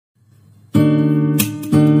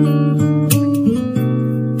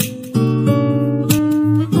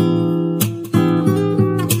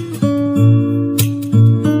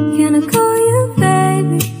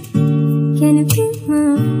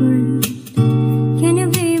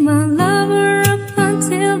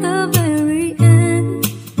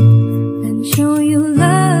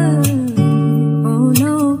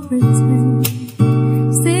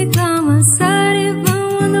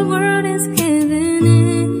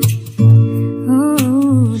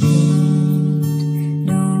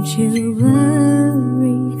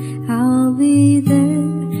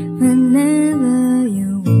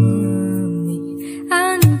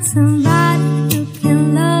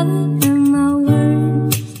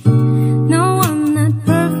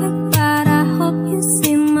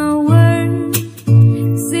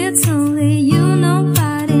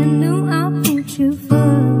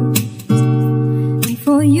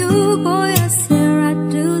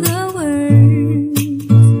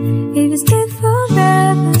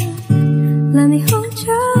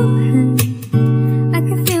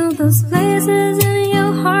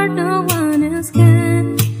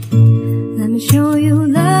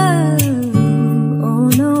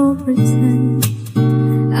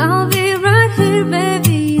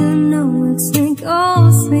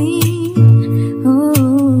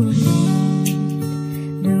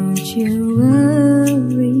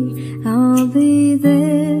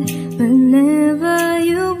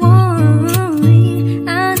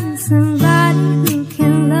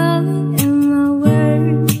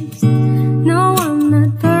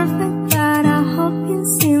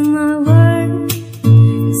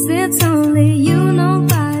only you,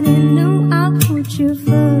 nobody knew I put you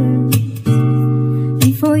first.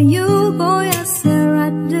 And for you, boy, I swear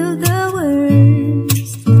I'd do the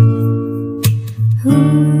worst. Ooh.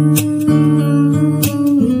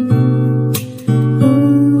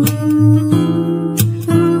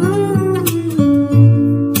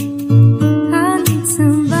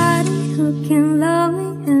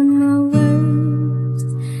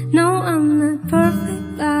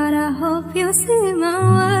 See my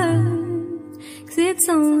words, 'cause it's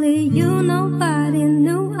only you, nobody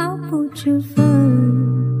knew I'll put you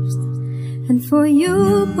first. And for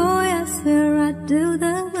you, boy, I swear I'd do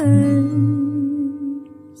the worst.